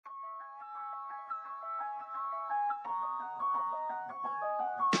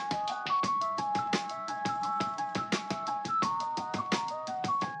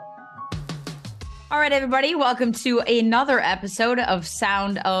All right, everybody, welcome to another episode of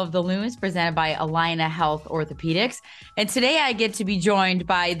Sound of the Loons presented by Allina Health Orthopedics. And today I get to be joined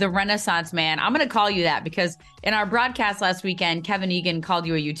by the Renaissance Man. I'm going to call you that because in our broadcast last weekend, Kevin Egan called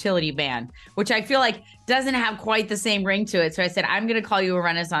you a utility man, which I feel like doesn't have quite the same ring to it. So I said, I'm going to call you a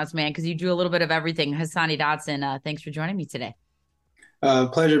Renaissance Man because you do a little bit of everything. Hassani Dotson, thanks for joining me today.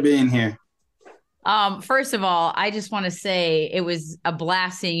 Pleasure being here. First of all, I just want to say it was a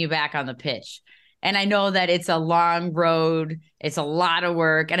blast seeing you back on the pitch. And I know that it's a long road. It's a lot of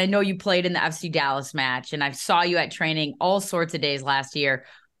work. And I know you played in the FC Dallas match. And I saw you at training all sorts of days last year,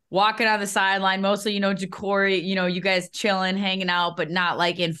 walking on the sideline, mostly, Ja'Cory, you guys chilling, hanging out, but not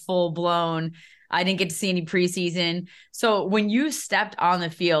like in full blown. I didn't get to see any preseason. So when you stepped on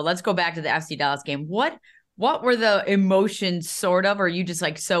the field, let's go back to the FC Dallas game. What were the emotions sort of, or are you just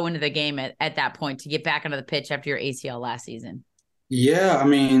like so into the game at that point to get back onto the pitch after your ACL last season? Yeah, I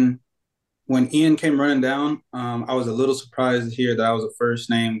mean, when Ian came running down, I was a little surprised to hear that I was the first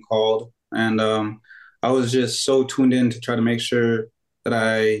name called. And I was just so tuned in to try to make sure that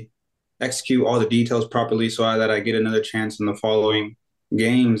I execute all the details properly so that I get another chance in the following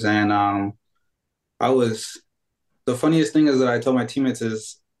games. And the funniest thing is that I told my teammates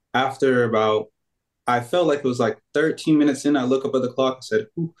is I felt like it was like 13 minutes in, I look up at the clock and said,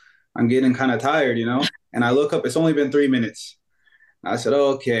 I'm getting kind of tired, And I look up, it's only been 3 minutes. I said,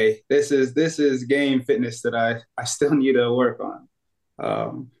 okay, this is game fitness that I still need to work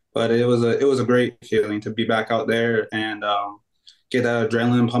on. But it was a great feeling to be back out there and get that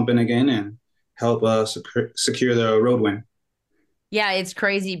adrenaline pumping again and help secure the road win. Yeah, it's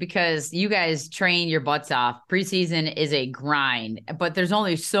crazy because you guys train your butts off. Preseason is a grind, but there's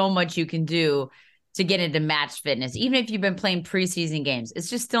only so much you can do to get into match fitness. Even if you've been playing preseason games, it's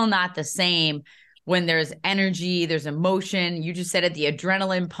just still not the same when there's energy, there's emotion. You just said it, the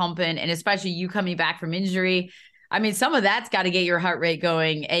adrenaline pumping, and especially you coming back from injury. I mean, some of that's got to get your heart rate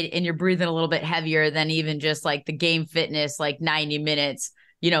going and you're breathing a little bit heavier than even just like the game fitness, like 90 minutes,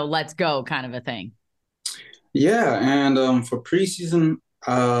 let's go kind of a thing. Yeah, and for preseason,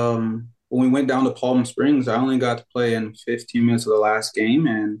 when we went down to Palm Springs, I only got to play in 15 minutes of the last game,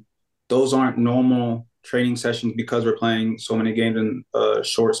 and those aren't normal training sessions because we're playing so many games in a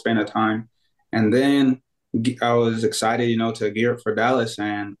short span of time. And then I was excited, to gear up for Dallas,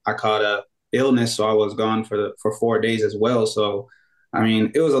 and I caught a illness, so I was gone for 4 days as well. So, I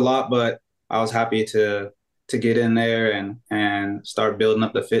mean, it was a lot, but I was happy to get in there and start building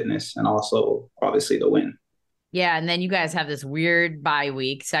up the fitness and also obviously the win. Yeah, and then you guys have this weird bye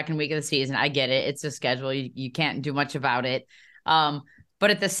week, second week of the season. I get it; it's a schedule. You can't do much about it. But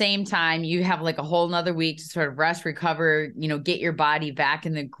at the same time, you have like a whole nother week to sort of rest, recover, get your body back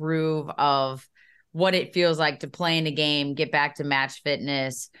in the groove of what it feels like to play in a game, get back to match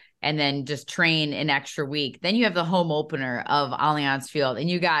fitness, and then just train an extra week. Then you have the home opener of Allianz Field, and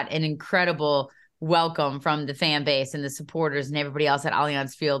you got an incredible welcome from the fan base and the supporters and everybody else at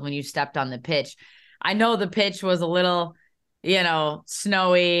Allianz Field when you stepped on the pitch. I know the pitch was a little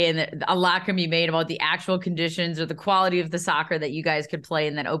snowy and a lot can be made about the actual conditions or the quality of the soccer that you guys could play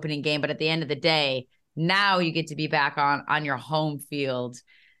in that opening game. But at the end of the day, now you get to be back on your home field,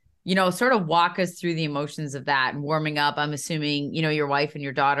 sort of walk us through the emotions of that and warming up. I'm assuming, your wife and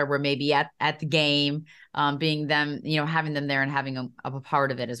your daughter were maybe at the game, being them, having them there and having a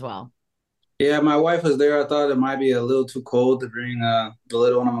part of it as well. Yeah, my wife was there. I thought it might be a little too cold to bring the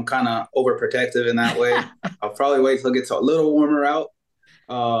little one. I'm kind of overprotective in that way. I'll probably wait till it gets a little warmer out.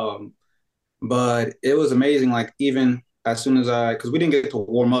 But it was amazing. Like even as soon as because we didn't get to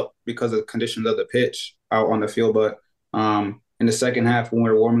warm up because of the conditions of the pitch out on the field. But in the second half, when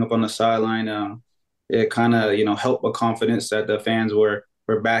we were warming up on the sideline, it kind of helped with confidence that the fans were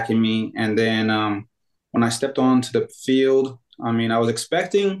backing me. And then when I stepped onto the field, I mean, I was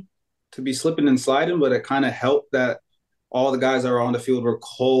expecting to be slipping and sliding, but it kind of helped that all the guys that were on the field were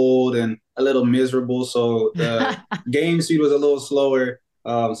cold and a little miserable. So the game speed was a little slower.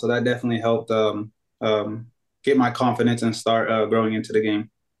 So that definitely helped get my confidence and start growing into the game.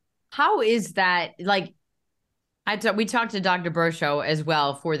 How is that? Like, we talked to Dr. Bershow as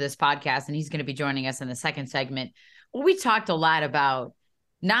well for this podcast, and he's going to be joining us in the second segment. Well, we talked a lot about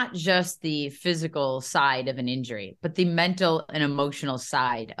not just the physical side of an injury, but the mental and emotional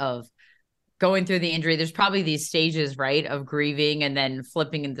side of going through the injury. There's probably these stages, right, of grieving and then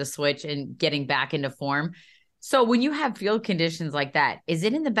flipping the switch and getting back into form. So when you have field conditions like that, is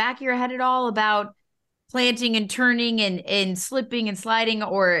it in the back of your head at all about planting and turning and slipping and sliding,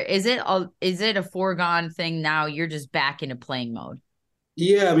 or is it a foregone thing now? You're just back into playing mode.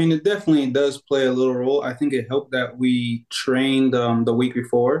 Yeah, I mean, it definitely does play a little role. I think it helped that we trained the week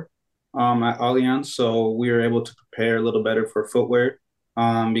before at Allianz, so we were able to prepare a little better for footwear.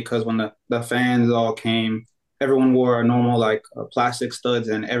 Because when the fans all came, everyone wore a normal like plastic studs,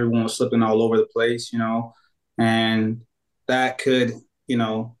 and everyone was slipping all over the place, and that could,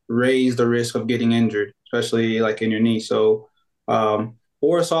 raise the risk of getting injured, especially like in your knee. So,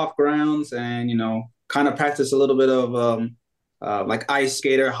 wore soft grounds, and kind of practice a little bit of like ice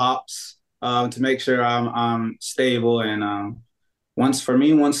skater hops to make sure I'm stable. And once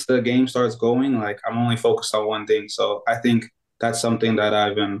the game starts going, like I'm only focused on one thing. So I think that's something that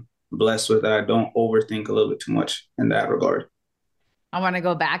I've been blessed with. That I don't overthink a little bit too much in that regard. I want to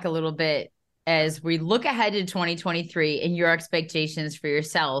go back a little bit as we look ahead to 2023 and your expectations for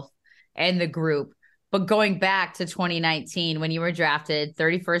yourself and the group. But going back to 2019, when you were drafted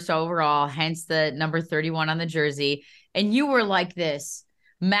 31st overall, hence the number 31 on the jersey, and you were like this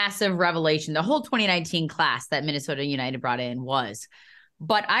massive revelation. The whole 2019 class that Minnesota United brought in was.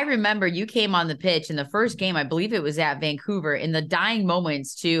 But I remember you came on the pitch in the first game, I believe it was at Vancouver, in the dying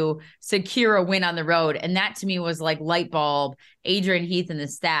moments to secure a win on the road. And that to me was like light bulb. Adrian Heath and the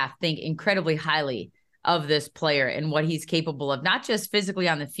staff think incredibly highly of this player and what he's capable of, not just physically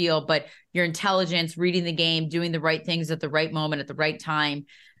on the field, but your intelligence, reading the game, doing the right things at the right moment, at the right time.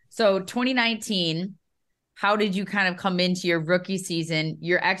 So 2019, how did you kind of come into your rookie season,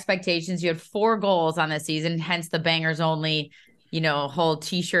 your expectations? You had 4 goals on the season, hence the bangers only, whole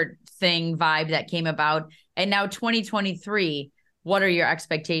t-shirt thing vibe that came about. And now 2023, what are your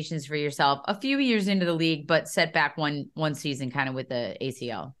expectations for yourself? A few years into the league, but set back one season kind of with the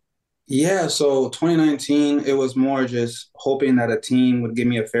ACL. Yeah, so 2019, it was more just hoping that a team would give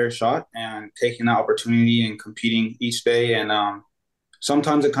me a fair shot and taking that opportunity and competing each day. And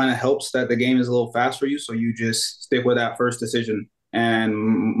sometimes it kind of helps that the game is a little fast for you, so you just stick with that first decision. And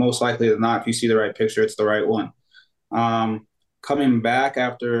most likely than not, if you see the right picture, it's the right one. Coming back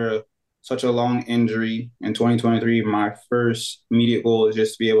after such a long injury in 2023, my first immediate goal is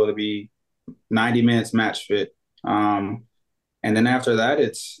just to be able to be 90 minutes match fit. And then after that,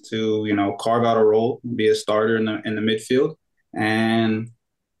 it's to, carve out a role, be a starter in the midfield. And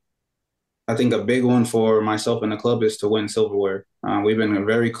I think a big one for myself and the club is to win silverware. We've been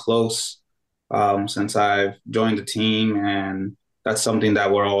very close since I've joined the team, and that's something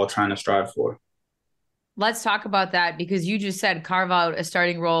that we're all trying to strive for. Let's talk about that because you just said carve out a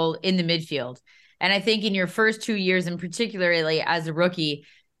starting role in the midfield. And I think in your first 2 years, and particularly as a rookie,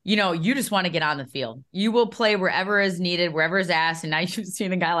 you just want to get on the field. You will play wherever is needed, wherever is asked. And now you've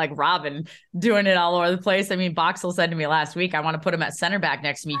seen a guy like Robin doing it all over the place. I mean, Boxel said to me last week, I want to put him at center back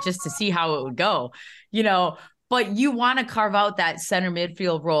next to me just to see how it would go, but you want to carve out that center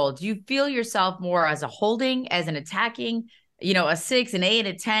midfield role. Do you feel yourself more as a holding, as an attacking, a 6, an 8,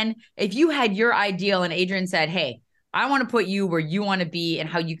 a 10? If you had your ideal and Adrian said, hey, I want to put you where you want to be and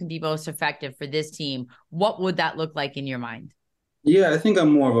how you can be most effective for this team, what would that look like in your mind? Yeah, I think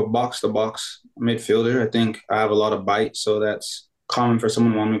I'm more of a box to box midfielder. I think I have a lot of bite, so that's common for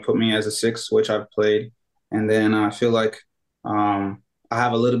someone wanting to put me as a 6, which I've played. And then I feel like I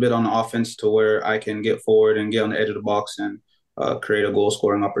have a little bit on the offense to where I can get forward and get on the edge of the box and create a goal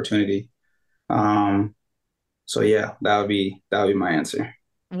scoring opportunity. Um, so yeah, that would be my answer.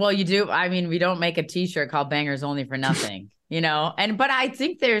 Well, you do. I mean, we don't make a t-shirt called Bangers Only for nothing, but I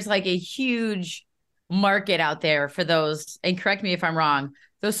think there's like a huge market out there for those, and correct me if I'm wrong,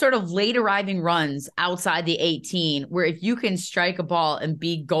 those sort of late arriving runs outside the 18, where if you can strike a ball and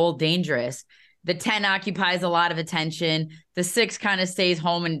be goal dangerous, the 10 occupies a lot of attention. The 6 kind of stays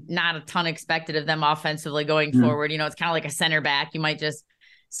home and not a ton expected of them offensively going forward. It's kind of like a center back. You might just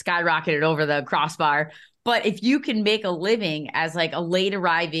skyrocket it over the crossbar. But if you can make a living as like a late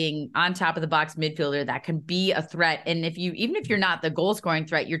arriving on top of the box midfielder that can be a threat. And even if you're not the goal scoring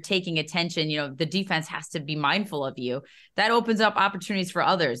threat, you're taking attention, the defense has to be mindful of you. That opens up opportunities for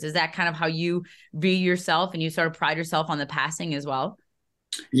others. Is that kind of how you view yourself and you sort of pride yourself on the passing as well?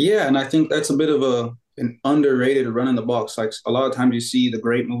 Yeah, and I think that's a bit of an underrated run in the box. Like a lot of times you see the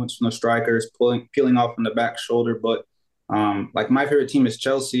great movements from the strikers peeling off from the back shoulder, but like my favorite team is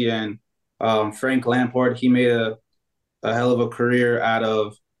Chelsea, and Frank Lampard, he made a hell of a career out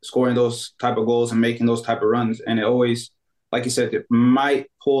of scoring those type of goals and making those type of runs. And it always, like you said, it might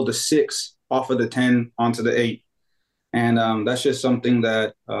pull the 6 off of the 10 onto the 8. And that's just something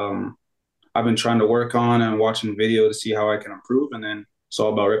that I've been trying to work on and watching video to see how I can improve. And then it's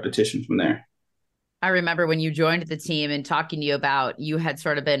all about repetition from there. I remember when you joined the team and talking to you about, you had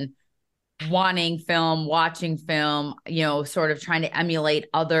sort of been wanting film, watching film, sort of trying to emulate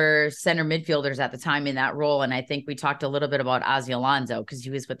other center midfielders at the time in that role. And I think we talked a little bit about Ozzy Alonso because he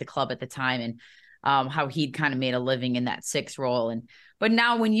was with the club at the time, and how he'd kind of made a living in that sixth role. But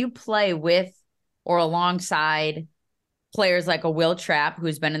now when you play with or alongside players like a Will Trapp,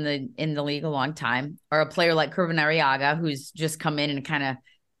 who's been in the league a long time, or a player like Kervin Arriaga, who's just come in and kind of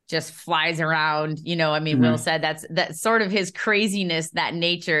just flies around. Will said that's sort of his craziness, that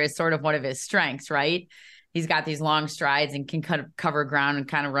nature is sort of one of his strengths, right? He's got these long strides and can kind of cover ground and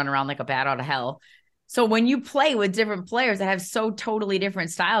kind of run around like a bat out of hell. So when you play with different players that have so totally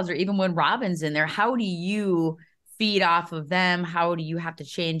different styles, or even when Robin's in there, how do you feed off of them? How do you have to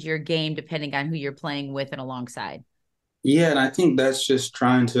change your game depending on who you're playing with and alongside? Yeah, and I think that's just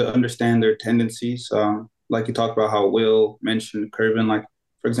trying to understand their tendencies. Like you talked about how Will mentioned Curvin, like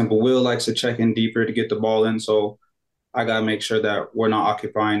for example, Will likes to check in deeper to get the ball in. So I gotta make sure that we're not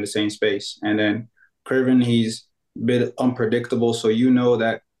occupying the same space. And then Curvin, he's a bit unpredictable. So you know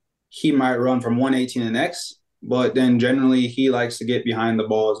that he might run from 118 to the next, but then generally he likes to get behind the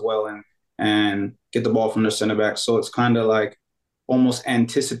ball as well and get the ball from the center back. So it's kind of like almost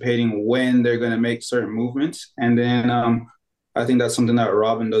anticipating when they're going to make certain movements. And then I think that's something that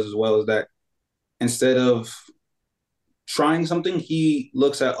Robin does as well, is that instead of trying something, he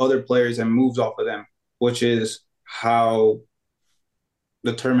looks at other players and moves off of them, which is how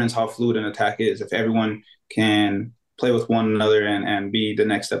determines how fluid an attack is. If everyone can play with one another and be the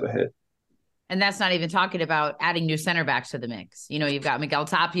next step ahead. And that's not even talking about adding new center backs to the mix. You've got Miguel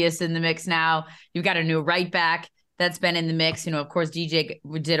Tapias in the mix now. You've got a new right back that's been in the mix. Of course, DJ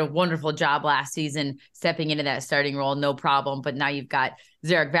did a wonderful job last season stepping into that starting role, no problem. But now you've got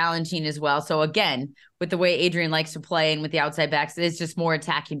Zarek Valentin as well. So again, with the way Adrian likes to play and with the outside backs, it's just more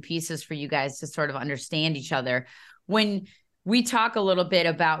attacking pieces for you guys to sort of understand each other. When we talk a little bit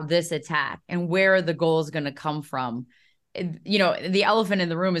about this attack and where the goal is going to come from, the elephant in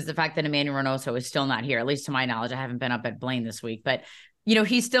the room is the fact that Emmanuel Reynoso is still not here, at least to my knowledge. I haven't been up at Blaine this week, but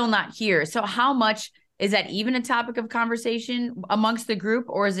he's still not here. So how much is that even a topic of conversation amongst the group?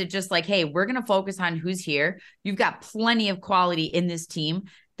 Or is it just like, hey, we're going to focus on who's here. You've got plenty of quality in this team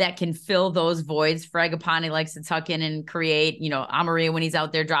that can fill those voids. Fragapane likes to tuck in and create, Amaria, when he's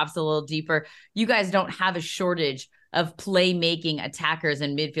out there, drops a little deeper. You guys don't have a shortage of playmaking attackers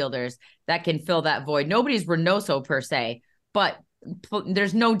and midfielders that can fill that void. Nobody's Reynoso per se, but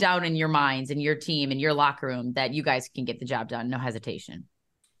there's no doubt in your minds and your team and your locker room that you guys can get the job done. No hesitation.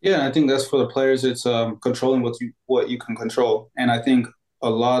 Yeah, I think that's for the players. It's controlling what you can control, and I think a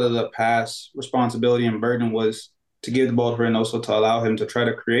lot of the past responsibility and burden was to give the ball to Reynoso to allow him to try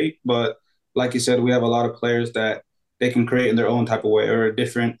to create. But like you said, we have a lot of players that they can create in their own type of way or a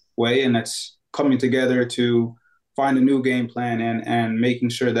different way, and it's coming together to find a new game plan and making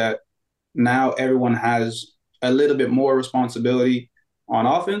sure that now everyone has a little bit more responsibility on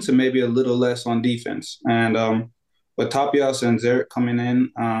offense and maybe a little less on defense. And with Tapias and Zarek coming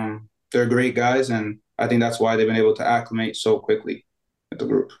in, they're great guys, and I think that's why they've been able to acclimate so quickly with the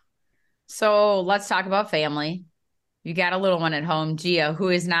group. So let's talk about family. You got a little one at home, Gia, who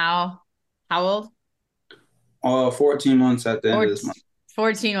is now how old? 14 months at the end of this month.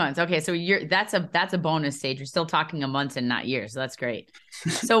 14 months. Okay, so that's a bonus stage. You're still talking a month and not years. So that's great.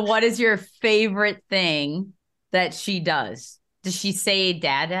 So what is your favorite thing that she does? Does she say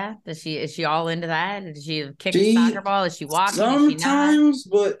dada? Is she all into that? Does she kick a soccer ball? Is she walking? Sometimes, is she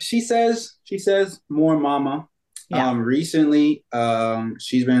not? But she says more mama. Yeah. Recently,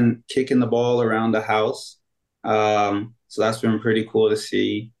 she's been kicking the ball around the house. So that's been pretty cool to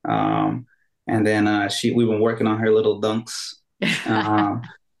see. And then we've been working on her little dunks.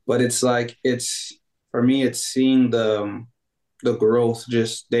 But it's for me, it's seeing the growth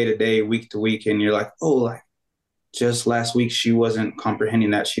just day to day, week to week, and you're like, oh, like just last week she wasn't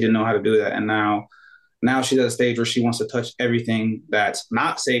comprehending that, she didn't know how to do that, and now she's at a stage where she wants to touch everything that's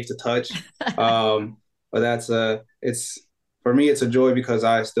not safe to touch. But that's it's for me, it's a joy because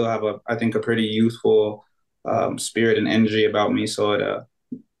I still have I think a pretty youthful spirit and energy about me, so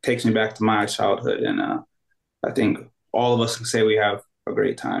it takes me back to my childhood, and I think all of us can say we have a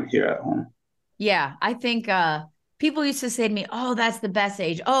great time here at home. Yeah, I think people used to say to me, oh, that's the best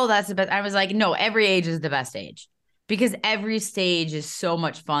age. Oh, that's the best. I was like, no, every age is the best age because every stage is so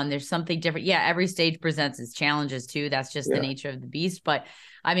much fun. There's something different. Yeah, every stage presents its challenges too. That's just the nature of the beast. But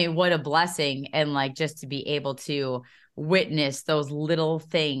I mean, what a blessing. And like just to be able to witness those little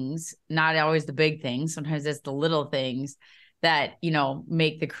things, not always the big things. Sometimes it's the little things that,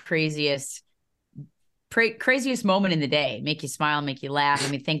 make the craziest craziest moment in the day, make you smile, make you laugh.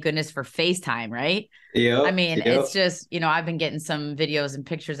 I mean, thank goodness for FaceTime, right? I Yep, mean, yep. it's just, I've been getting some videos and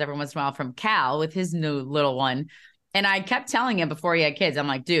pictures every once in a while from Cal with his new little one. And I kept telling him before he had kids, I'm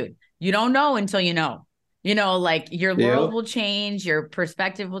like, dude, you don't know until you know. Like your world Yep. will change, your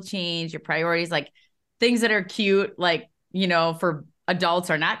perspective will change, your priorities, like things that are cute, like, for adults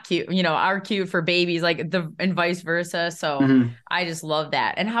are not cute, are cute for babies, like and vice versa. So Mhm. I just love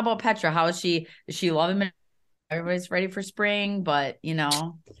that. And how about Petra? How is she? Is she loving it? Everybody's ready for spring, but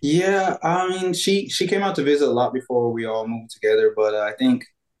Yeah, I mean, she came out to visit a lot before we all moved together, but I think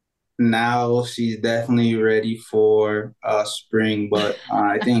now she's definitely ready for spring. But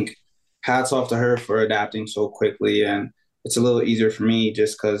I think hats off to her for adapting so quickly, and it's a little easier for me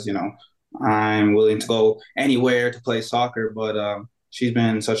just because I'm willing to go anywhere to play soccer. But she's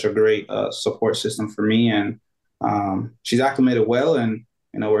been such a great support system for me, and she's acclimated well. And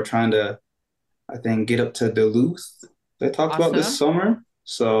we're trying to, I think, get up to Duluth. They talked about this awesome. summer,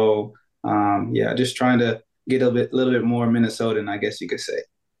 so yeah, just trying to get little bit more Minnesotan, I guess you could say.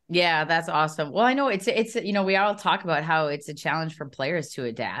 Yeah, that's awesome. Well, I know it's we all talk about how it's a challenge for players to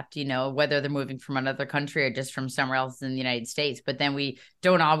adapt, whether they're moving from another country or just from somewhere else in the United States. But then we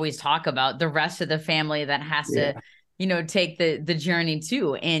don't always talk about the rest of the family that has to, Yeah. take the journey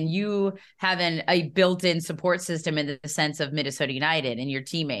too. And you having a built-in support system in the sense of Minnesota United and your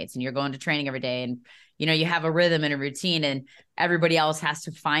teammates, and you're going to training every day, and you have a rhythm and a routine, and everybody else has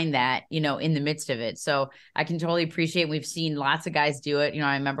to find that, in the midst of it. So I can totally appreciate. We've seen lots of guys do it.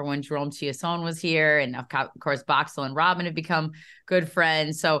 I remember when Jerome Chiasson was here, and of course Boxel and Robin have become good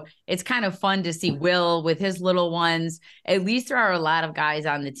friends. So it's kind of fun to see Will with his little ones. At least there are a lot of guys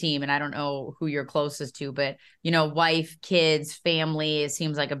on the team, and I don't know who you're closest to, but wife, kids, family, it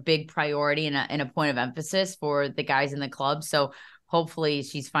seems like a big priority and a point of emphasis for the guys in the club. So hopefully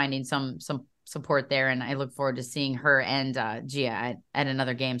she's finding some support there, and I look forward to seeing her and Gia at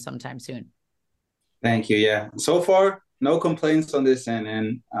another game sometime soon. Thank you. Yeah. So far, no complaints on this end,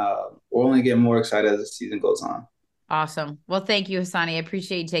 and we'll only get more excited as the season goes on. Awesome. Well, thank you, Hassani. I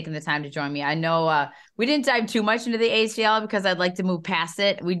appreciate you taking the time to join me. I know we didn't dive too much into the ACL because I'd like to move past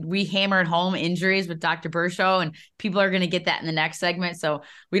it. We hammered home injuries with Dr. Bershow, and people are going to get that in the next segment. So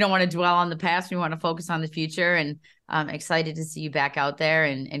we don't want to dwell on the past. We want to focus on the future, and I'm excited to see you back out there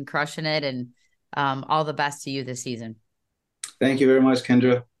and crushing it. And all the best to you this season. Thank you very much,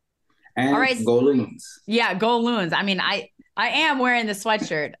 Kendra. All And right. go Loons. Yeah, go Loons. I mean, I am wearing the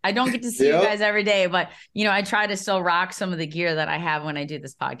sweatshirt. I don't get to see you Yep. guys every day, but I try to still rock some of the gear that I have when I do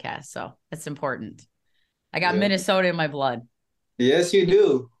this podcast. So that's important. I got Yep. Minnesota in my blood. Yes, you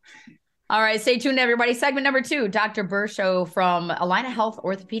do. All right, stay tuned, everybody. Segment number 2, Dr. Bershow from Allina Health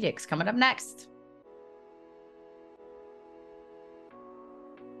Orthopedics coming up next.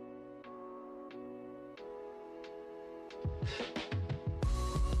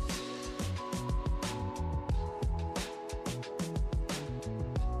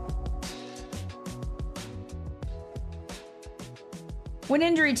 When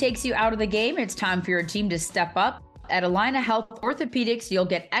injury takes you out of the game, it's time for your team to step up. At Allina Health Orthopedics, you'll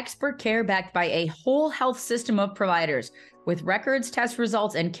get expert care backed by a whole health system of providers. With records, test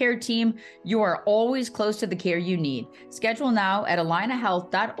results, and care team, you are always close to the care you need. Schedule now at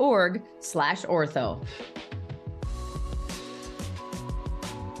allinahealth.org/ortho.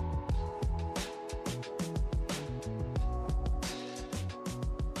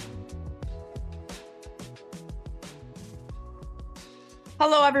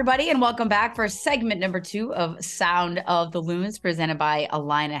 Hello, everybody, and welcome back for segment number 2 of Sound of the Loons, presented by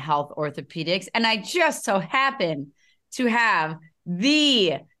Allina Health Orthopedics. And I just so happen to have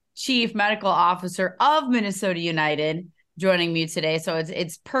the Chief Medical Officer of Minnesota United joining me today. So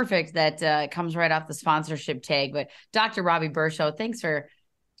it's perfect that it comes right off the sponsorship tag. But Dr. Robby Bershow, thanks for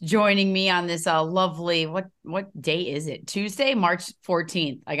joining me on this lovely, what day is it? Tuesday, March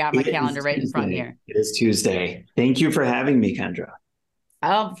 14th. I got my calendar right in front here. It is Tuesday. Thank you for having me, Kendra.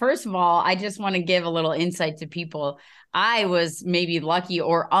 First of all, I just want to give a little insight to people. I was maybe lucky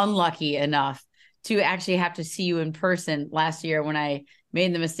or unlucky enough to actually have to see you in person last year when I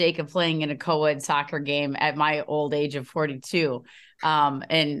made the mistake of playing in a co-ed soccer game at my old age of 42. And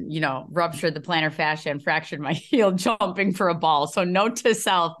ruptured the plantar fascia and fractured my heel jumping for a ball. So note to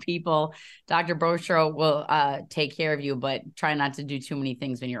self, people, Dr. Bershow will take care of you, but try not to do too many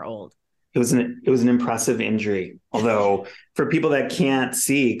things when you're old. It was an impressive injury. Although for people that can't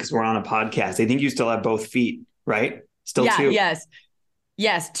see, because we're on a podcast, I think you still have both feet, right? Still yeah, two.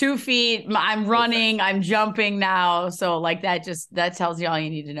 Yes. 2 feet. I'm running. I'm jumping now. So like that tells you all you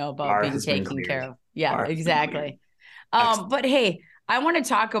need to know about being taken care of. Yeah, exactly. But hey, I want to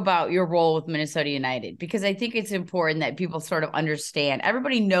talk about your role with Minnesota United, because I think it's important that people sort of understand.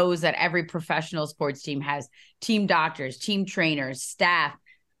 Everybody knows that every professional sports team has team doctors, team trainers, staff.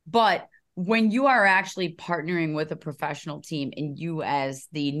 But when you are actually partnering with a professional team, and you as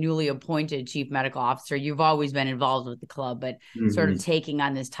the newly appointed chief medical officer, you've always been involved with the club, but sort of taking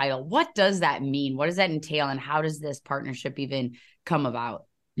on this title, what does that mean? What does that entail? And how does this partnership even come about?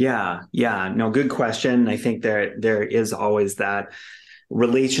 Yeah. No, good question. I think there is always that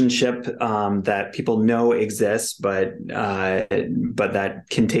relationship that people know exists, but that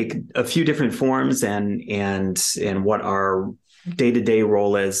can take a few different forms, and what our day-to-day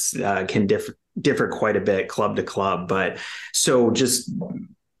role is can differ quite a bit club to club. But so just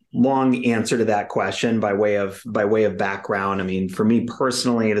long answer to that question by way of background. I mean, for me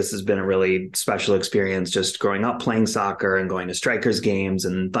personally, this has been a really special experience, just growing up playing soccer and going to Strikers games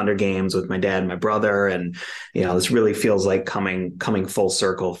and Thunder games with my dad and my brother. And, this really feels like coming full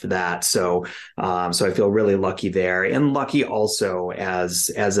circle for that. So I feel really lucky there, and lucky also as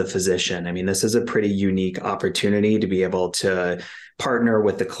a physician. I mean, this is a pretty unique opportunity to be able to partner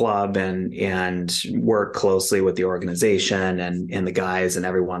with the club and work closely with the organization and the guys and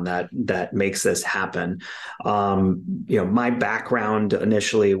everyone that makes this happen. My background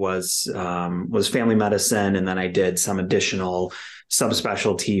initially was family medicine, and then I did some additional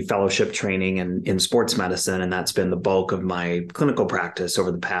subspecialty fellowship training in sports medicine. And that's been the bulk of my clinical practice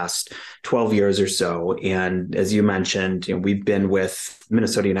over the past 12 years or so. And as you mentioned, we've been with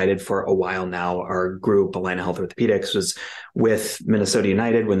Minnesota United for a while now. Our group, Allina Health Orthopedics, was with Minnesota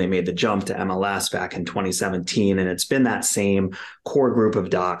United when they made the jump to MLS back in 2017. And it's been that same core group of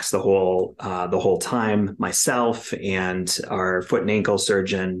docs the whole time. Myself and our foot and ankle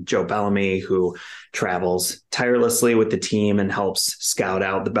surgeon, Joe Bellamy, who travels tirelessly with the team and helps scout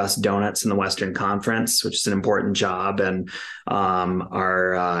out the best donuts in the Western Conference, which is an important job. And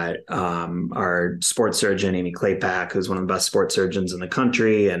our sports surgeon, Amy Claypack, who's one of the best sports surgeons in the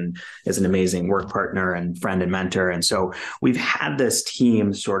country and is an amazing work partner and friend and mentor. And so we've had this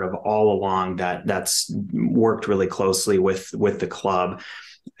team sort of all along that's worked really closely with the club.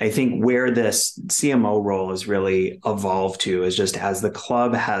 I think where this CMO role has really evolved to is just as the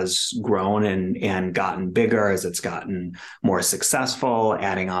club has grown and gotten bigger, as it's gotten more successful,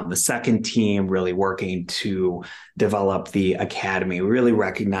 adding on the second team, really working to develop the academy. We really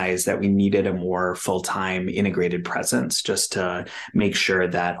recognized that we needed a more full-time integrated presence just to make sure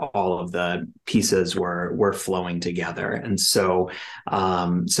that all of the pieces were flowing together. And so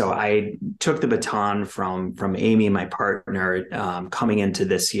I took the baton from Amy, my partner, coming into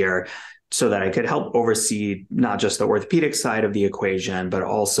this year, so that I could help oversee not just the orthopedic side of the equation, but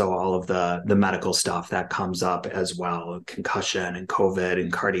also all of the medical stuff that comes up as well, concussion and COVID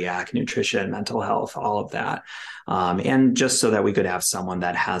and cardiac, nutrition, mental health, all of that. And just so that we could have someone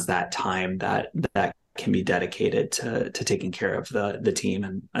that has that time that can be dedicated to taking care of the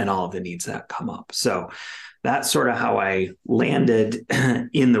team and all of the needs that come up. So that's sort of how I landed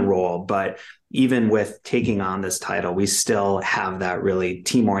in the role. But even with taking on this title, we still have that really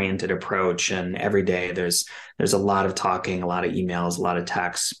team-oriented approach. And every day there's a lot of talking, a lot of emails, a lot of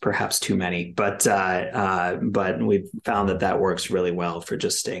texts, perhaps too many. But we've found that works really well for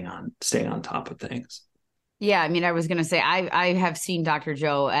just staying on top of things. Yeah, I mean, I was going to say, I have seen Dr.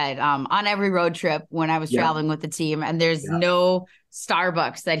 Joe at on every road trip when I was traveling with the team, and there's no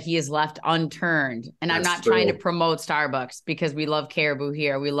Starbucks that he has left unturned. And I'm not trying to promote Starbucks, because we love Caribou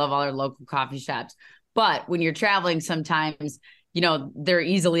here. We love all our local coffee shops. But when you're traveling, sometimes, they're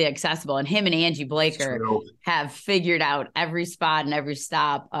easily accessible. And him and Angie Blaker have figured out every spot and every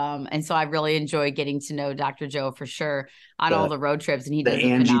stop. And so I really enjoy getting to know Dr. Joe for sure on all the road trips. And he does a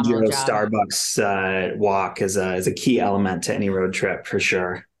phenomenal job. Starbucks walk is a key element to any road trip for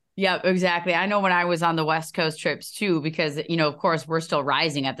sure. Yeah, exactly. I know when I was on the West Coast trips too, because, of course, we're still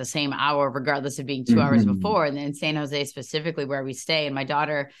rising at the same hour, regardless of being 2 hours before. And then in San Jose, specifically where we stay, and my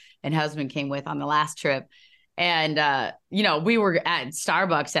daughter and husband came with on the last trip. And, we were at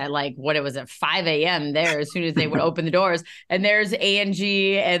Starbucks at 5 a.m. there, as soon as they would open the doors. And there's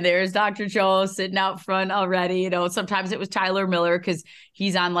Angie and there's Dr. Joe sitting out front already. Sometimes it was Tyler Miller, because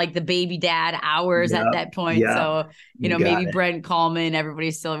he's on the baby dad hours at that point. Yeah. So, maybe Brent Coleman,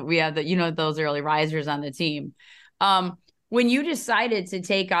 everybody's still, we have those early risers on the team. When you decided to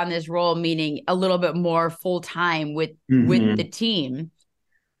take on this role, meaning a little bit more full time with the team,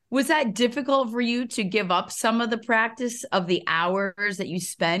 was that difficult for you to give up some of the practice of the hours that you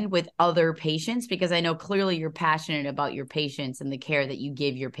spend with other patients? Because I know clearly you're passionate about your patients and the care that you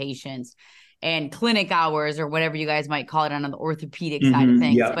give your patients. and clinic hours, or whatever you guys might call it on the orthopedic side of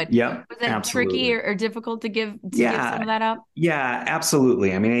things. Yeah, But yeah, was that absolutely. tricky or difficult to give Yeah, some of that up? yeah,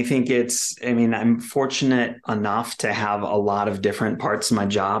 absolutely. I mean, I mean, I'm fortunate enough to have a lot of different parts of my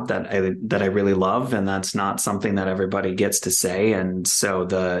job that I really love, and that's not something that everybody gets to say. And so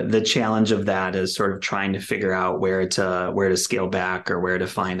the challenge of that is sort of trying to figure out where to scale back or where to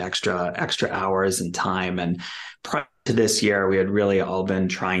find extra hours and time. And prior to this year, we had really all been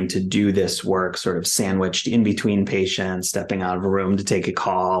trying to do this work sort of sandwiched in between patients, stepping out of a room to take a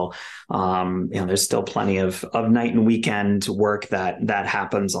call. There's still plenty of night and weekend work that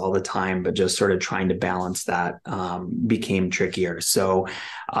happens all the time, but just sort of trying to balance that became trickier.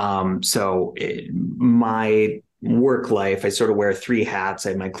 My work life, I sort of wear three hats. I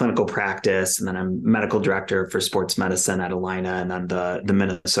have my clinical practice, and then I'm medical director for sports medicine at Alina, and then the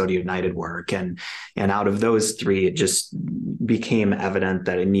Minnesota United work. And out of those three, it just became evident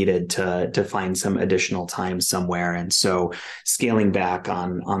that I needed to find some additional time somewhere. And so scaling back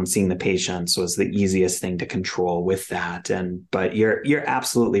on seeing the patients was the easiest thing to control with that. But you're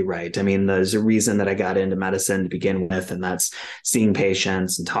absolutely right. I mean, there's a reason that I got into medicine to begin with, and that's seeing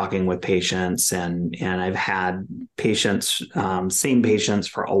patients and talking with patients. And I've had patients, same patients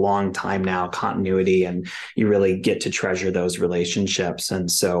for a long time now, continuity, and you really get to treasure those relationships.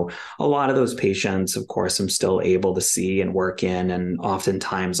 And so a lot of those patients, of course, I'm still able to see and work in. And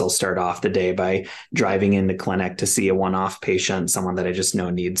oftentimes I'll start off the day by driving into clinic to see a one-off patient, someone that I just know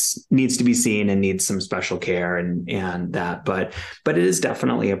needs to be seen and needs some special care and that. But it is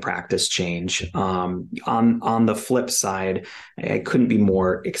definitely a practice change. On the flip side, I couldn't be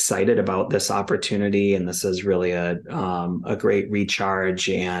more excited about this opportunity, and this is really a great recharge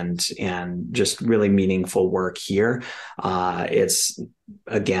and just really meaningful work here. It's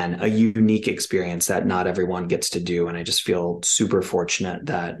again a unique experience that not everyone gets to do, and I just feel super fortunate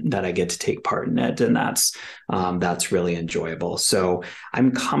that I get to take part in it, and that's really enjoyable. So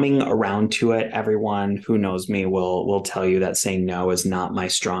I'm coming around to it. Everyone who knows me will tell you that saying no is not my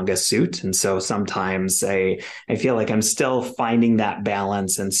strongest suit, and so sometimes I feel like I'm still finding that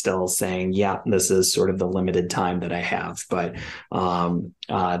balance and still saying, yeah, this is sort of the limited time that I have. But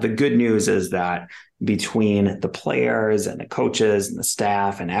the good news is that between the players and the coaches and the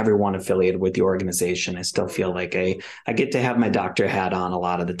staff and everyone affiliated with the organization, I still feel like I get to have my doctor hat on a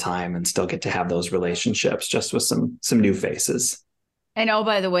lot of the time and still get to have those relationships just with some new faces. And oh,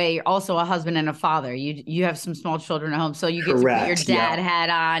 by the way, you're also a husband and a father. You have some small children at home, so you get to put your dad hat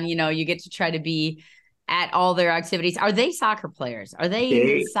on. You get to try to be at all their activities. Are they soccer players? Are they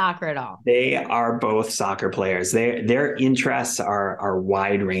into soccer at all? They are both soccer players. Their interests are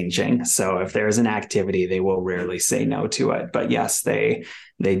wide ranging. So if there's an activity, they will rarely say no to it. But yes, they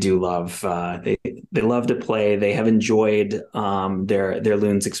do love they love to play. They have enjoyed their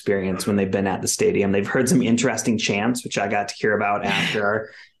Loons experience when they've been at the stadium. They've heard some interesting chants, which I got to hear about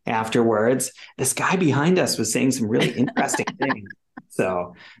afterwards. This guy behind us was saying some really interesting things.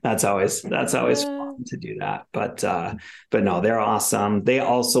 So that's always fun to do that. But no, they're awesome. They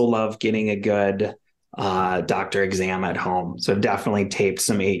also love getting a good doctor exam at home. So I've definitely taped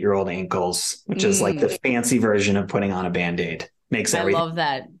some 8-year-old ankles, which is like the fancy version of putting on a Band-Aid. I love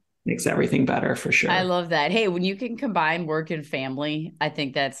that. Makes everything better for sure. I love that. Hey, when you can combine work and family, I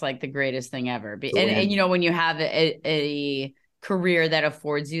think that's like the greatest thing ever. And when you have a career that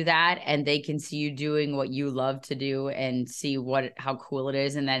affords you that, and they can see you doing what you love to do and see how cool it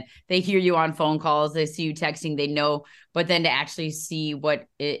is, and then they hear you on phone calls, they see you texting, they know, but then to actually see what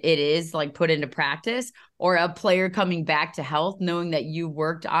it is like put into practice, or a player coming back to health, knowing that you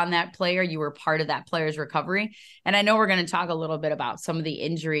worked on that player, you were part of that player's recovery. And I know we're going to talk a little bit about some of the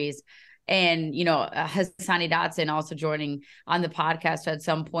injuries. And, Hassani Dotson also joining on the podcast at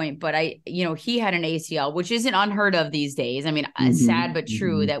some point, but he had an ACL, which isn't unheard of these days. I mean, sad, but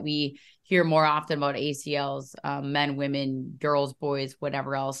true that we hear more often about ACLs, men, women, girls, boys,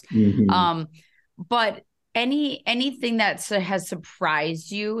 whatever else. But anything that has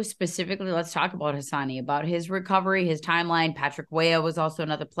surprised you specifically, let's talk about Hassani, about his recovery, his timeline. Patrick Weah was also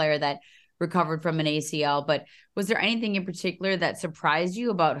another player that recovered from an ACL, but was there anything in particular that surprised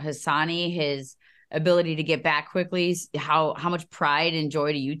you about Hassani, his ability to get back quickly? How much pride and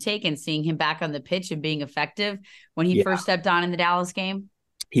joy do you take in seeing him back on the pitch and being effective when he first stepped on in the Dallas game?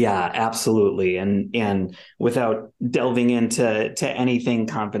 Yeah, absolutely. And without delving into anything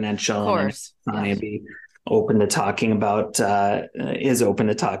confidential, of course, be open to talking about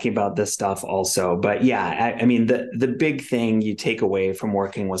this stuff also. But yeah, I mean, the big thing you take away from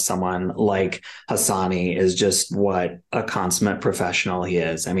working with someone like Hassani is just what a consummate professional he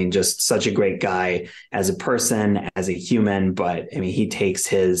is. I mean, just such a great guy as a person, as a human, but I mean, he takes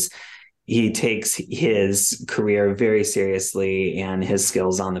his he takes his career very seriously and his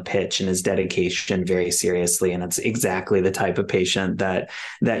skills on the pitch and his dedication very seriously. And it's exactly the type of patient that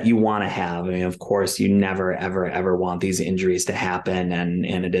you want to have. I mean, of course, you never, ever, ever want these injuries to happen. And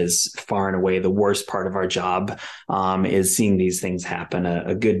it is far and away the worst part of our job, is seeing these things happen.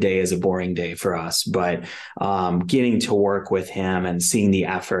 A good day is a boring day for us, but getting to work with him and seeing the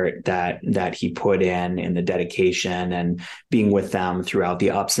effort that he put in the dedication and being with them throughout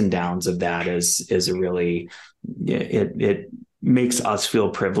the ups and downs of that is a really, it makes us feel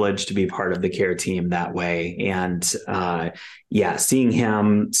privileged to be part of the care team that way. And seeing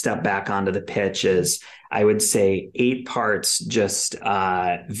him step back onto the pitch is, I would say, 8 parts just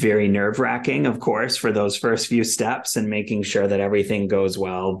very nerve-wracking, of course, for those first few steps and making sure that everything goes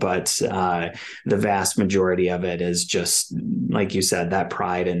well. But the vast majority of it is just, like you said, that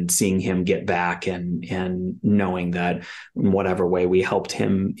pride and seeing him get back and knowing that in whatever way we helped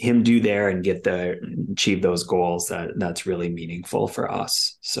him do there and achieve those goals, that's really meaningful for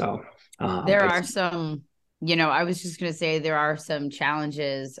us. So there are some, I was just going to say there are some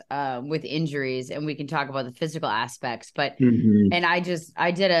challenges with injuries, and we can talk about the physical aspects, but, and I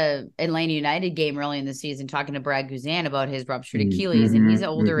did a Atlanta United game early in the season talking to Brad Guzan about his ruptured Achilles, and he's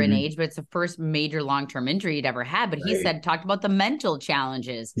older in age, but it's the first major long-term injury he'd ever had. But he talked about the mental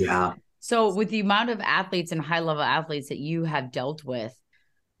challenges. Yeah. So with the amount of athletes and high-level athletes that you have dealt with,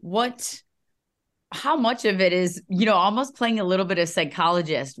 how much of it is, almost playing a little bit of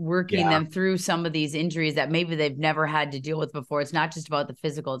psychologist, working them through some of these injuries that maybe they've never had to deal with before? It's not just about the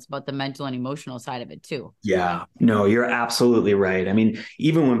physical, it's about the mental and emotional side of it too. Yeah, no, you're absolutely right. I mean,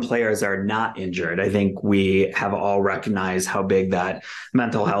 even when players are not injured, I think we have all recognized how big that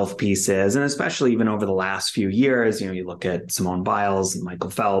mental health piece is. And especially even over the last few years, you look at Simone Biles and Michael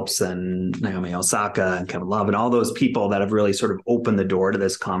Phelps and Naomi Osaka and Kevin Love and all those people that have really sort of opened the door to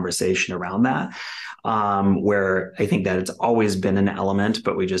this conversation around that. Where I think that it's always been an element,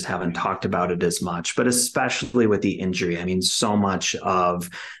 but we just haven't talked about it as much. But especially with the injury, I mean, so much of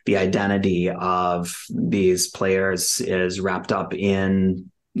the identity of these players is wrapped up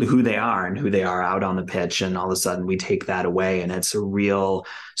in who they are and who they are out on the pitch. And all of a sudden we take that away, and it's a real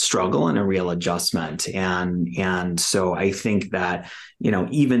struggle and a real adjustment. And so I think that,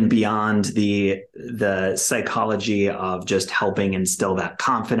 even beyond the psychology of just helping instill that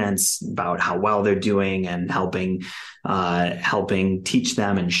confidence about how well they're doing and helping teach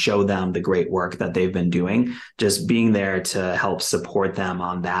them and show them the great work that they've been doing, just being there to help support them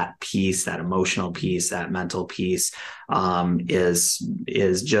on that piece, that emotional piece, that mental piece,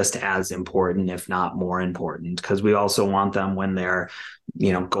 is just as important, if not more important, because we also want them when they're,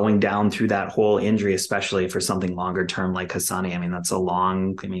 going down through that whole injury, especially for something longer term like Hassani. I mean,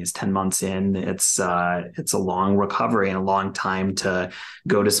 it's 10 months in, it's a long recovery and a long time to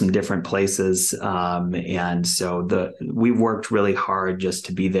go to some different places. And so we've worked really hard just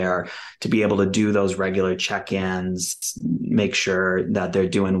to be there, to be able to do those regular check-ins, make sure that they're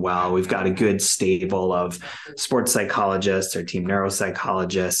doing well. We've got a good stable of sports psychologists or team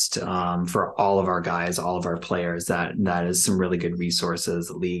neuropsychologists for all of our guys, all of our players. That is some really good resources.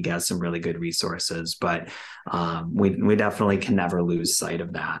 The league has some really good resources, but we definitely can never lose sight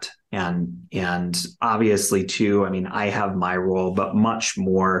of that. And obviously too, I mean, I have my role, but much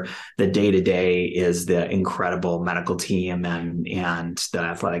more the day-to-day is the incredible medical team and the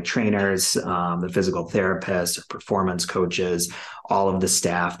athletic trainers, the physical therapists, performance coaches, all of the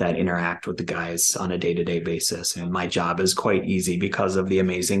staff that interact with the guys on a day-to-day basis. And my job is quite easy because of the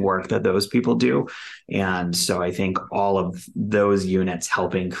amazing work that those people do. And so I think all of those units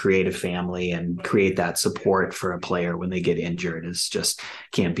helping create a family and create that support for a player when they get injured is just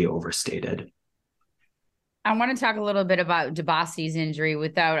can't be overstated. I want to talk a little bit about Dibassi's injury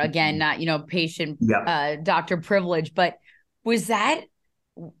without, again, not, patient doctor privilege, but was that,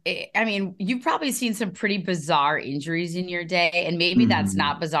 I mean, you've probably seen some pretty bizarre injuries in your day, and maybe that's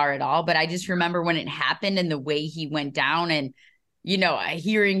not bizarre at all, but I just remember when it happened and the way he went down and,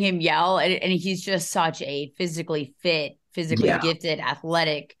 hearing him yell, and he's just such a physically fit, physically gifted,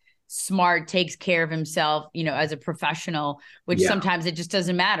 athletic, smart, takes care of himself, as a professional, which sometimes it just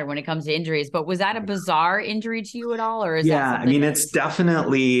doesn't matter when it comes to injuries. But was that a bizarre injury to you at all? Or is that it's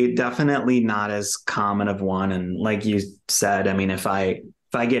definitely not as common of one. And like you said, I mean, if I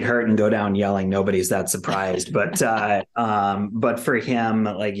if I get hurt and go down yelling, nobody's that surprised. But for him,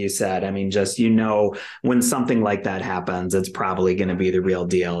 like you said, I mean, just, when something like that happens, it's probably going to be the real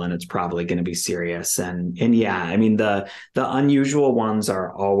deal, and it's probably going to be serious. And yeah, I mean, the unusual ones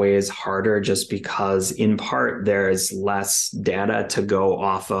are always harder, just because in part there's less data to go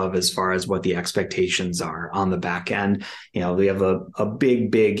off of as far as what the expectations are on the back end. We have a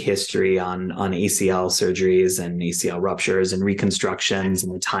big history on ACL surgeries and ACL ruptures and reconstructions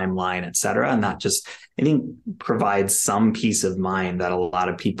and the timeline, et cetera. And that just, I think, provides some peace of mind that a lot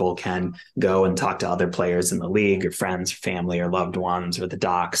of people can go and talk to other players in the league, or friends, or family, or loved ones, or the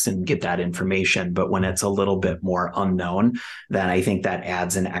docs, and get that information. But when it's a little bit more unknown, then I think that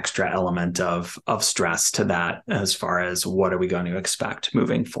adds an extra element of stress to that, as far as what are we going to expect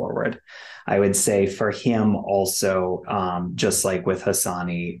moving forward. I would say for him also, just like with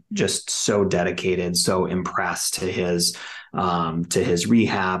Hassani, just so dedicated, so impressed to his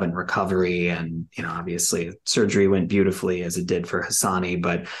rehab and recovery. And, obviously surgery went beautifully, as it did for Hassani,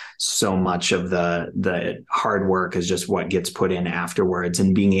 but so much of the hard work is just what gets put in afterwards,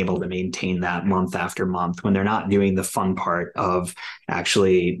 and being able to maintain that month after month when they're not doing the fun part of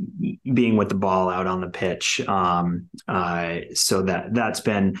actually being with the ball out on the pitch. So that's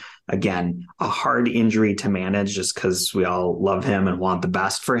been, again, a hard injury to manage, just because we all love him and want the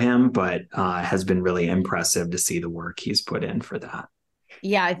best for him, but has been really impressive to see the work he's put in for that.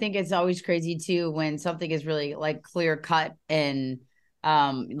 Yeah, I think it's always crazy too when something is really like clear cut, and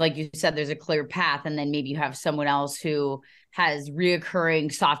like you said, there's a clear path, and then maybe you have someone else who has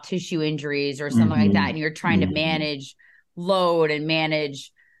reoccurring soft tissue injuries or something like that, and you're trying to manage load and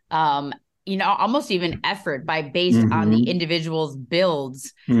manage almost even effort based on the individual's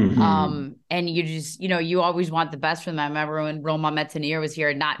builds. And you just, you always want the best for them. I remember when Roma Metanier was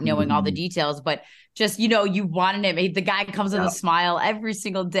here, not knowing all the details, but just, you wanted him. The guy comes with a smile every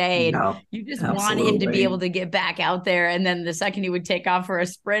single day, and you just want him to be able to get back out there. And then the second he would take off for a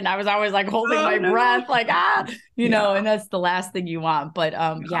sprint, I was always like holding my breath, like, and that's the last thing you want. But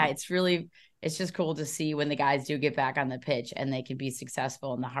it's just cool to see when the guys do get back on the pitch and they can be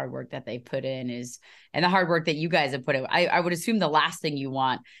successful, and the hard work that they put in and the hard work that you guys have put in. I would assume the last thing you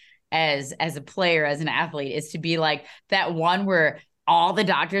want as a player, as an athlete, is to be like that one where all the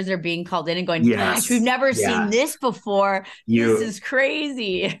doctors are being called in and going, gosh, we've never seen this before. This is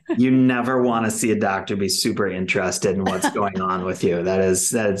crazy. You never want to see a doctor be super interested in what's going on with you. That is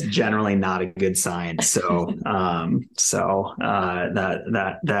generally not a good sign. So, that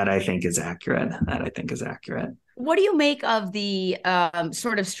I think is accurate. What do you make of the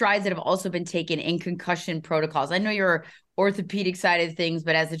sort of strides that have also been taken in concussion protocols? I know you're orthopedic side of things,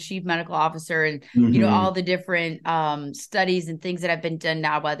 but as the chief medical officer and, all the different studies and things that have been done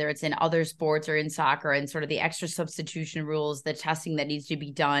now, whether it's in other sports or in soccer, and sort of the extra substitution rules, the testing that needs to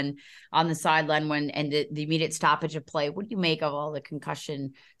be done on the sideline and the immediate stoppage of play. What do you make of all the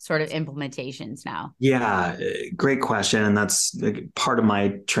concussion sort of implementations now? Yeah, great question. And that's part of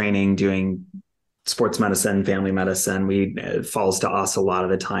my training doing sports medicine, family medicine. It falls to us a lot of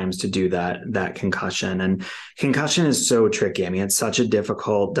the times to do that concussion. And concussion is so tricky. I mean, it's such a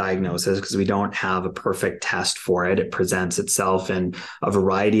difficult diagnosis because we don't have a perfect test for it. It presents itself in a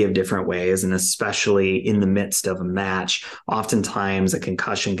variety of different ways. And especially in the midst of a match, oftentimes a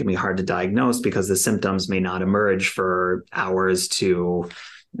concussion can be hard to diagnose because the symptoms may not emerge for hours to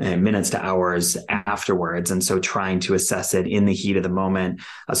minutes to hours afterwards. And so trying to assess it in the heat of the moment,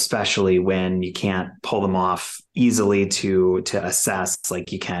 especially when you can't pull them off easily to assess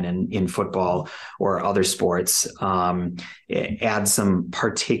like you can in football or other sports, it adds some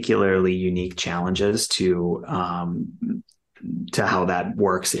particularly unique challenges to how that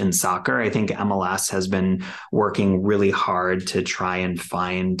works in soccer. I think MLS has been working really hard to try and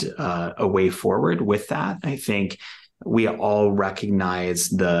find a way forward with that. I think we all recognize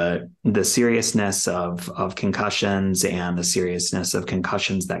the seriousness of concussions and the seriousness of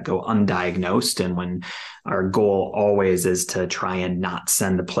concussions that go undiagnosed. And when our goal always is to try and not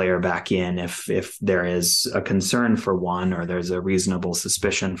send the player back in if there is a concern for one or there's a reasonable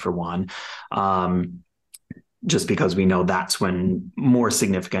suspicion for one. Just because we know that's when more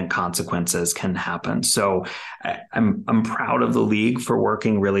significant consequences can happen. So I'm proud of the league for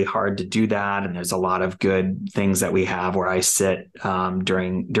working really hard to do that. And there's a lot of good things that we have where I sit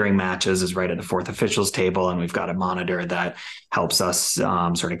during matches is right at the fourth officials table. And we've got a monitor that helps us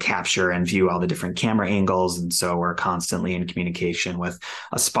sort of capture and view all the different camera angles. And so we're constantly in communication with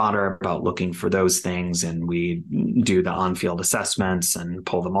a spotter about looking for those things. And we do the on-field assessments and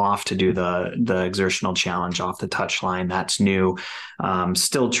pull them off to do the exertional challenge off the touchline. That's new.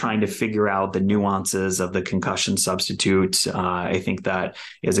 Still trying to figure out the nuances of the concussion substitute. I think that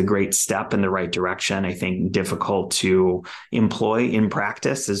is a great step in the right direction. I think difficult to employ in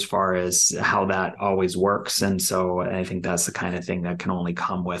practice as far as how that always works. And so I think that's the kind of thing that can only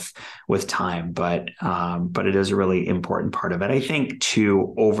come with time. But it is a really important part of it. I think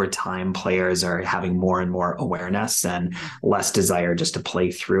too, over time, players are having more and more awareness and less desire just to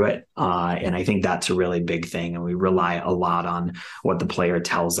play through it. And I think that's a really big thing. And we rely a lot on what the player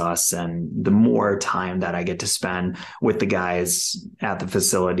tells us. And the more time that I get to spend with the guys at the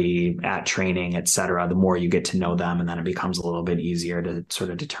facility, at training, et cetera, the more you get to know them. And then it becomes a little bit easier to sort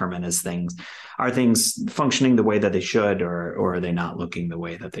of determine are things functioning the way that they should, or are they not looking the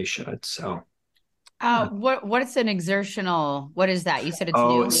way that they should? So. What is an exertional? What is that? You said it's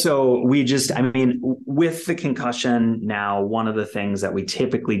new. So with the concussion now, one of the things that we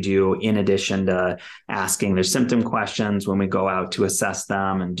typically do, in addition to asking their symptom questions when we go out to assess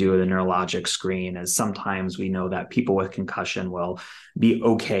them and do the neurologic screen, is sometimes we know that people with concussion will be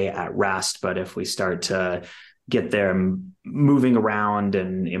okay at rest, but if we start to get them moving around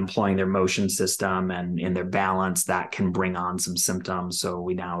and employing their motion system and in their balance, that can bring on some symptoms. So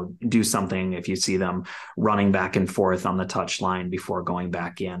we now do something, if you see them running back and forth on the touch line before going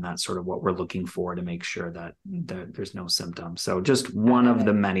back in, that's sort of what we're looking for to make sure that there's no symptoms. So just one of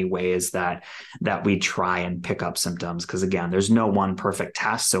the many ways that we try and pick up symptoms, because again, there's no one perfect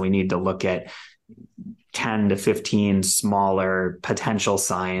test. So we need to look at 10 to 15 smaller potential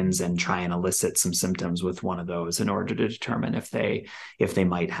signs and try and elicit some symptoms with one of those in order to determine if they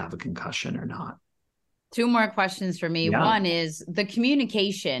might have a concussion or not. Two more questions for me. Yeah. One is the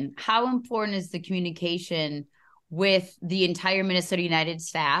communication. How important is the communication with the entire Minnesota United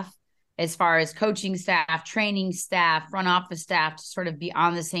staff, as far as coaching staff, training staff, front office staff, to sort of be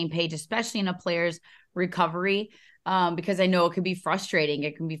on the same page, especially in a player's recovery? Because I know it could be frustrating.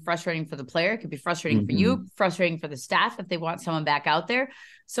 It can be frustrating for the player. It could be frustrating for you, frustrating for the staff if they want someone back out there.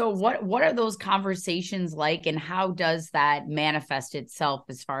 So what are those conversations like, and how does that manifest itself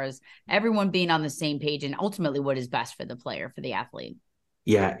as far as everyone being on the same page and ultimately what is best for the player, for the athlete?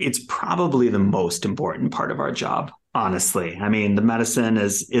 Yeah, it's probably the most important part of our job, honestly. I mean, the medicine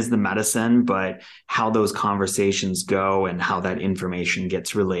is the medicine, but how those conversations go and how that information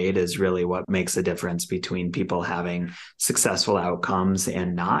gets relayed is really what makes a difference between people having successful outcomes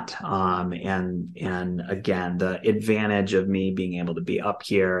and not. And again, the advantage of me being able to be up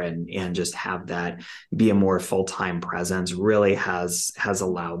here and just have that be a more full-time presence really has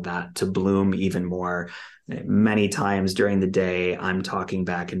allowed that to bloom even more. Many times during the day, I'm talking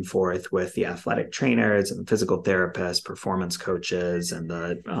back and forth with the athletic trainers and physical therapists, performance coaches, and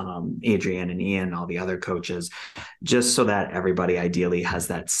the Adrian and Ian, all the other coaches, just so that everybody ideally has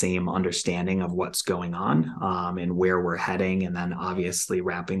that same understanding of what's going on and where we're heading. And then obviously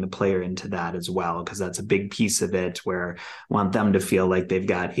wrapping the player into that as well, because that's a big piece of it, where I want them to feel like they've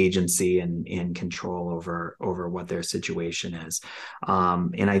got agency and control over what their situation is.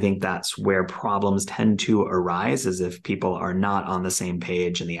 And I think that's where problems tend to arise, is if people are not on the same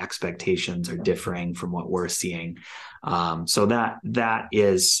page and the expectations are differing from what we're seeing. So that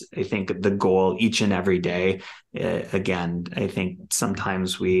is, I think, the goal each and every day. Again, I think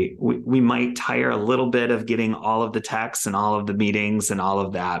sometimes we might tire a little bit of getting all of the texts and all of the meetings and all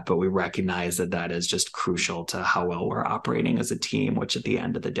of that, but we recognize that is just crucial to how well we're operating as a team, which at the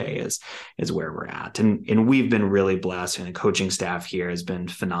end of the day is where we're at. And we've been really blessed, and the coaching staff here has been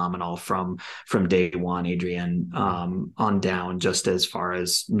phenomenal from day one, Adrian, on down, just as far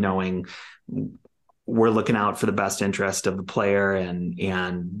as knowing we're looking out for the best interest of the player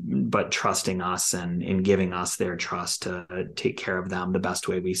but trusting us and giving us their trust to take care of them the best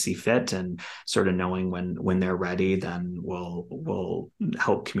way we see fit, and sort of knowing when they're ready, then we'll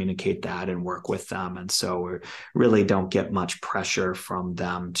help communicate that and work with them. And so we really don't get much pressure from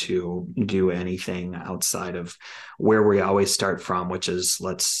them to do anything outside of where we always start from, which is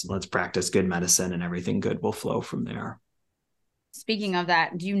let's practice good medicine and everything good will flow from there. Speaking of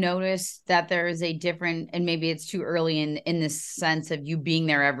that, do you notice that there is a different, and maybe it's too early in this sense of you being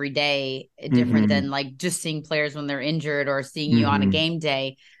there every day, different than like just seeing players when they're injured or seeing you on a game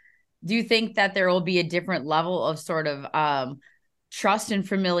day? Do you think that there will be a different level of sort of trust and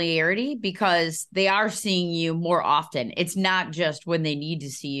familiarity because they are seeing you more often? It's not just when they need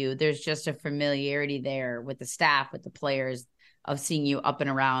to see you. There's just a familiarity there with the staff, with the players, of seeing you up and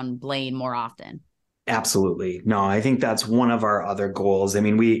around Blaine more often. Absolutely. No, I think that's one of our other goals. I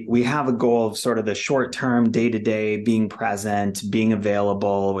mean, we have a goal of sort of the short term, day to day, being present, being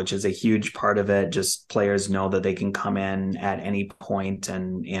available, which is a huge part of it. Just players know that they can come in at any point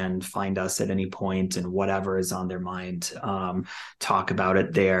and find us at any point, and whatever is on their mind, talk about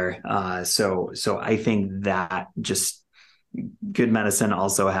it there. So I think that just good medicine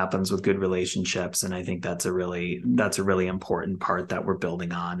also happens with good relationships, and I think that's a really important part that we're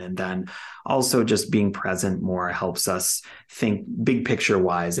building on. And then also just being present more helps us think big picture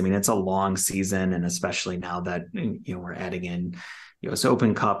wise. I mean, it's a long season, and especially now that we're adding in US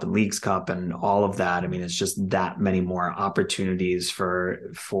Open Cup and Leagues Cup and all of that. I mean, it's just that many more opportunities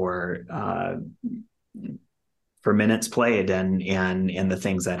for minutes played and the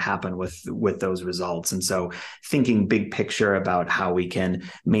things that happen with those results. And so thinking big picture about how we can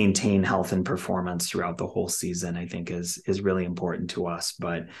maintain health and performance throughout the whole season, I think is really important to us.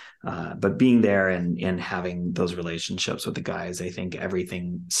 But being there and having those relationships with the guys, I think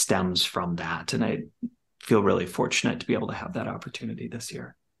everything stems from that. And I feel really fortunate to be able to have that opportunity this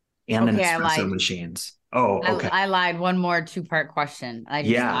year. And then espresso machines. Oh, okay. I lied. One more 2-part question I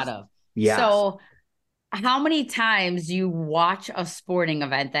just thought of. Yeah. So how many times do you watch a sporting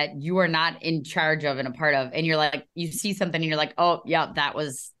event that you are not in charge of and a part of, and you're like, you see something and you're like, oh yeah, that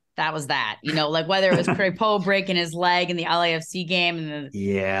was that, like whether it was Crepeau breaking his leg in the LAFC game and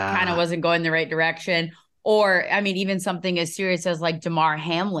kind of wasn't going the right direction, or I mean, even something as serious as like Damar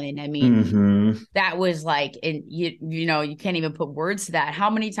Hamlin. I mean, that was like, and you can't even put words to that. How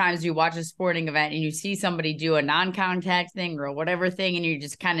many times do you watch a sporting event and you see somebody do a non-contact thing or whatever thing, and you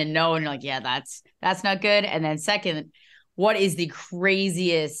just kind of know, and you're like, yeah, that's not good. And then second, what is the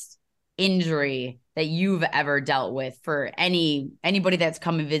craziest injury that you've ever dealt with for anybody that's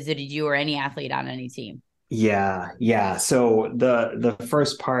come and visited you or any athlete on any team? Yeah. So the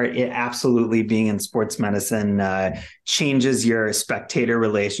first part, it absolutely, being in sports medicine, changes your spectator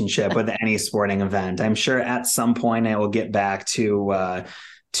relationship with any sporting event. I'm sure at some point I will get back to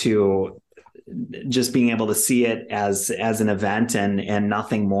just being able to see it as an event and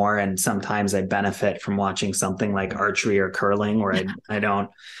nothing more. And sometimes I benefit from watching something like archery or curling, where I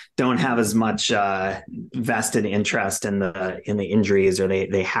don't have as much vested interest in the injuries, or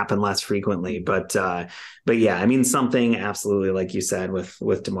they happen less frequently. But yeah, I mean, something absolutely, like you said,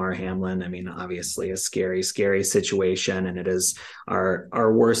 with Damar Hamlin, I mean, obviously a scary situation, and it is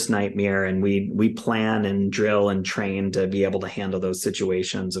our worst nightmare. And we plan and drill and train to be able to handle those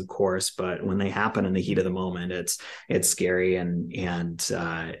situations, of course. But when they happen in the heat of the moment, it's scary. And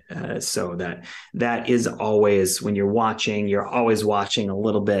so that is always, when you're always watching a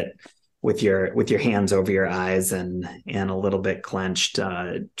little bit with your hands over your eyes and a little bit clenched,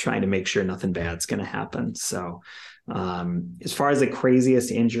 trying to make sure nothing bad's going to happen. So as far as the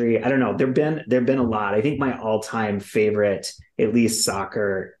craziest injury, I don't know. There've been a lot. I think my all-time favorite, at least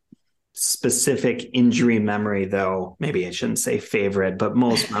soccer specific injury memory, though maybe I shouldn't say favorite, but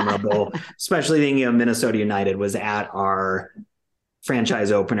most memorable, especially thinking of Minnesota United, was at our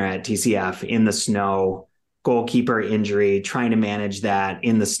franchise opener at TCF in the snow. Goalkeeper injury, trying to manage that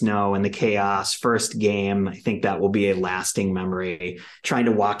in the snow and the chaos. First game, I think that will be a lasting memory. Trying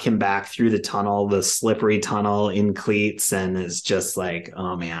to walk him back through the tunnel, the slippery tunnel in cleats, and it's just like,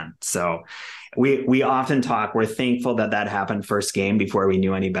 oh man. So we often talk, we're thankful that happened first game before we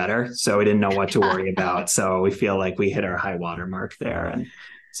knew any better. So we didn't know what to worry about. So we feel like we hit our high water mark there, and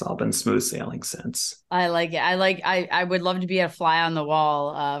it's all been smooth sailing since. I like it. I would love to be a fly on the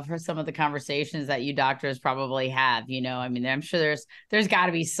wall for some of the conversations that you doctors probably have. I mean, I'm sure there's got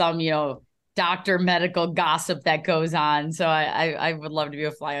to be some, doctor medical gossip that goes on. So I would love to be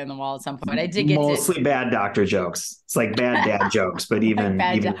a fly on the wall at some point. I did get mostly bad doctor jokes. It's like bad dad jokes, but even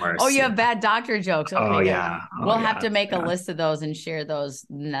worse. Oh, you have bad doctor jokes. Okay, oh yeah. We'll have to make a list of those and share those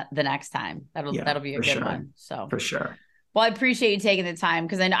the next time. That'll be a good one. So for sure. Well, I appreciate you taking the time,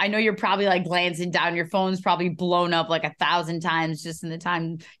 because I know you're probably like glancing down. Your phone's probably blown up like 1,000 times just in the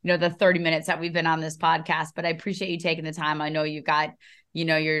time, the 30 minutes that we've been on this podcast. But I appreciate you taking the time. I know you've got,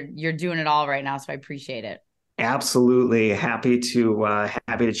 you're doing it all right now, so I appreciate it. Absolutely. Happy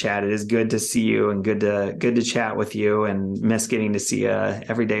to chat. It is good to see you and good to chat with you, and miss getting to see you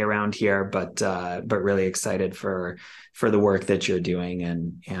every day around here, but really excited for the work that you're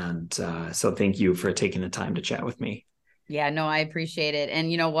doing. And so thank you for taking the time to chat with me. Yeah, no, I appreciate it. And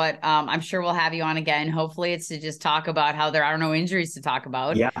you know what? I'm sure we'll have you on again. Hopefully it's to just talk about how there are no injuries to talk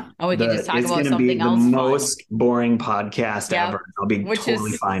about. Yeah. And we can just talk about something else. It's going to be the most boring podcast ever. I'll be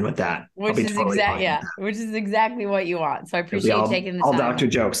totally fine with that. Which is exactly what you want. So I appreciate you taking the time. All doctor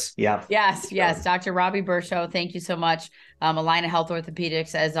jokes. Yeah. Yes. Dr. Robby Bershow, thank you so much Alina Health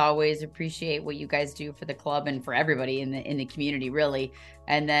Orthopedics, as always, appreciate what you guys do for the club and for everybody in the community, really.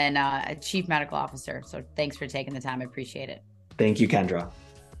 And then a Chief Medical Officer. So thanks for taking the time. I appreciate it. Thank you, Kendra.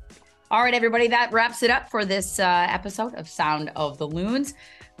 All right, everybody, that wraps it up for this episode of Sound of the Loons.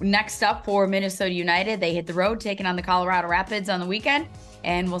 Next up for Minnesota United, they hit the road, taking on the Colorado Rapids on the weekend,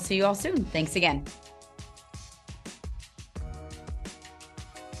 and we'll see you all soon. Thanks again.